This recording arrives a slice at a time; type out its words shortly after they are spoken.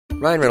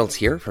Ryan Reynolds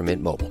here from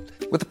Mint Mobile.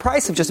 With the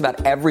price of just about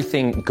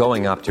everything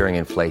going up during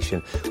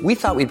inflation, we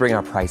thought we'd bring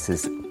our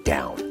prices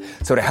down.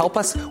 So to help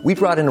us, we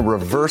brought in a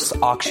reverse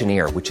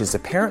auctioneer, which is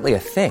apparently a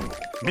thing.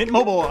 Mint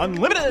Mobile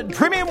Unlimited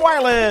Premium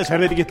Wireless. How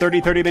to get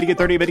 30, 30, bit to get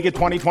 30, bit to get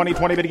 20, 20,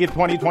 20, bit to get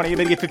 20, 20,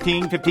 bit to get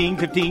 15, 15,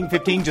 15,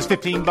 15, just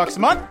 $15 a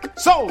month?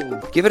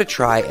 Sold! Give it a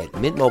try at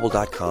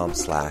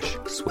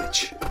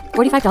mintmobile.com/switch.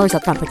 $45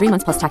 up front for 3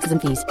 months plus taxes and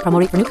fees. Promo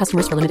rate for new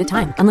customers for limited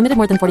time. Unlimited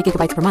more than 40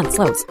 gigabytes per month.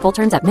 Slows full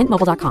terms at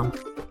mintmobile.com.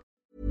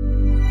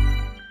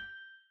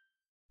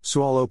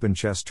 Sual Open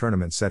Chess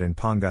Tournament set in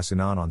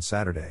Pangasinan on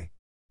Saturday.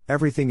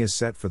 Everything is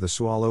set for the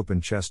Sual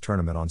Open Chess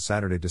Tournament on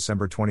Saturday,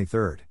 December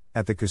 23rd,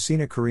 at the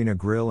Kusina Karina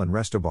Grill and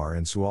Restobar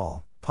in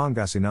Sual,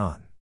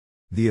 Pangasinan.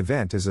 The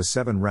event is a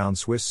 7-round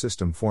Swiss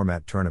system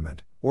format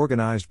tournament,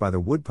 organized by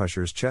the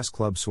Woodpushers Chess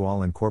Club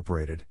Sual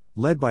Incorporated,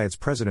 led by its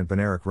president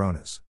Benerick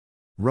Ronas.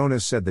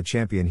 Ronas said the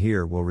champion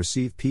here will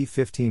receive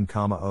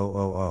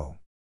P15,000.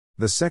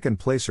 The second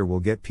placer will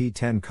get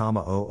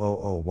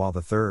P10,000, while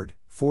the third,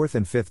 fourth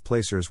and fifth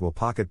placers will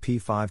pocket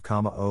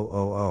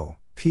P5,000,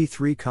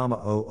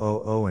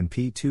 P3,000 and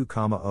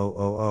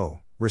P2,000,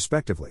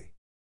 respectively.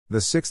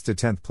 The 6th to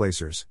 10th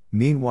placers,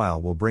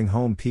 meanwhile, will bring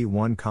home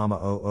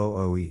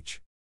P1,000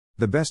 each.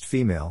 The best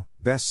female,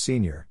 best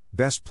senior,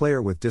 best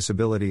player with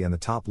disability and the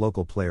top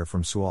local player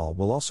from Sual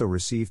will also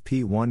receive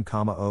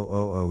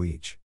P1,000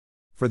 each.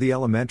 For the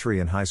elementary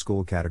and high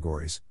school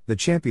categories, the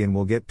champion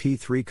will get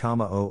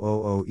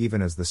P3,000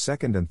 even as the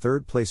second and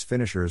third place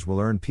finishers will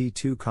earn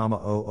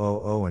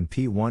P2,000 and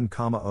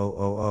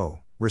P1,000,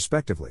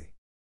 respectively.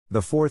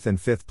 The fourth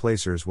and fifth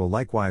placers will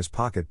likewise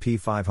pocket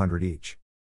P500 each.